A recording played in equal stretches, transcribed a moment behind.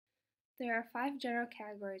There are 5 general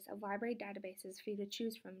categories of library databases for you to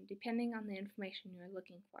choose from depending on the information you are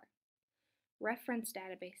looking for. Reference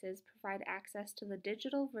databases provide access to the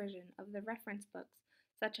digital version of the reference books,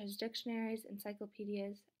 such as dictionaries,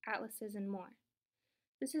 encyclopedias, atlases, and more.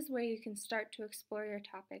 This is where you can start to explore your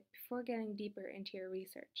topic before getting deeper into your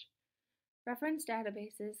research. Reference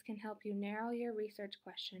databases can help you narrow your research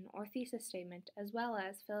question or thesis statement as well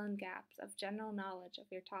as fill in gaps of general knowledge of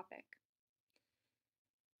your topic.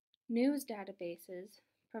 News databases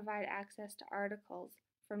provide access to articles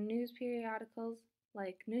from news periodicals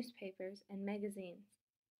like newspapers and magazines.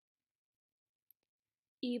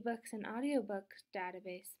 eBooks and audiobooks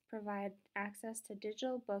database provide access to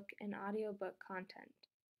digital book and audiobook content.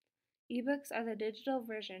 eBooks are the digital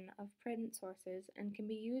version of print sources and can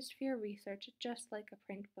be used for your research just like a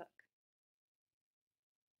print book.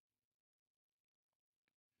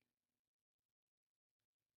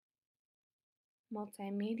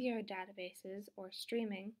 Multimedia databases, or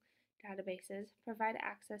streaming databases, provide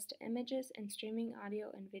access to images and streaming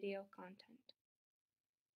audio and video content.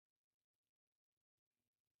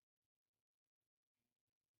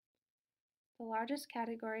 The largest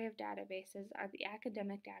category of databases are the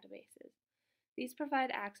academic databases. These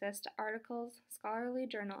provide access to articles, scholarly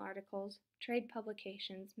journal articles, trade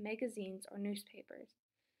publications, magazines, or newspapers.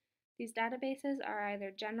 These databases are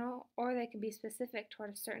either general or they can be specific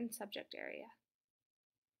toward a certain subject area.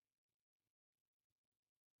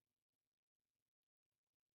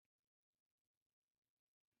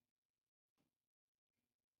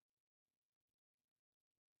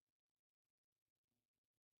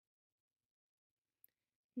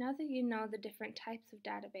 Now that you know the different types of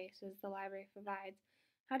databases the library provides,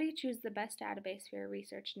 how do you choose the best database for your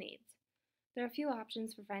research needs? There are a few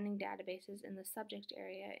options for finding databases in the subject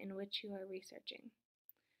area in which you are researching.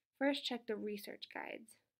 First, check the research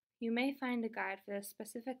guides. You may find a guide for the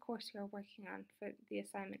specific course you are working on for the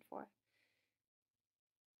assignment for.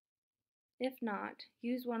 If not,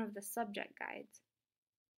 use one of the subject guides.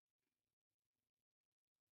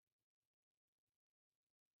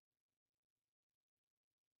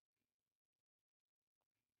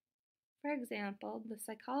 For example, the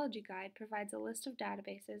Psychology Guide provides a list of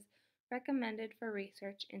databases recommended for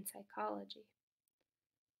research in psychology.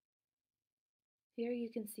 Here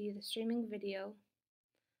you can see the streaming video,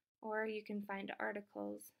 or you can find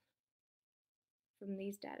articles from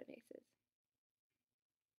these databases.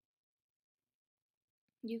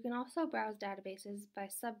 You can also browse databases by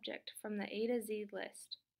subject from the A to Z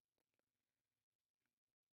list.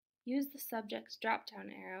 Use the Subjects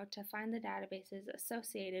drop-down arrow to find the databases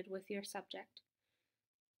associated with your subject.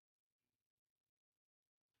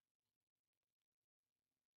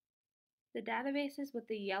 The databases with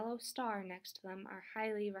the yellow star next to them are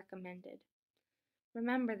highly recommended.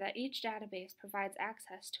 Remember that each database provides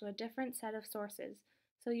access to a different set of sources,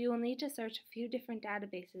 so you will need to search a few different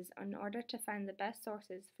databases in order to find the best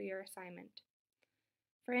sources for your assignment.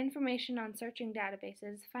 For information on searching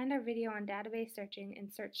databases, find our video on database searching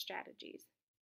and search strategies.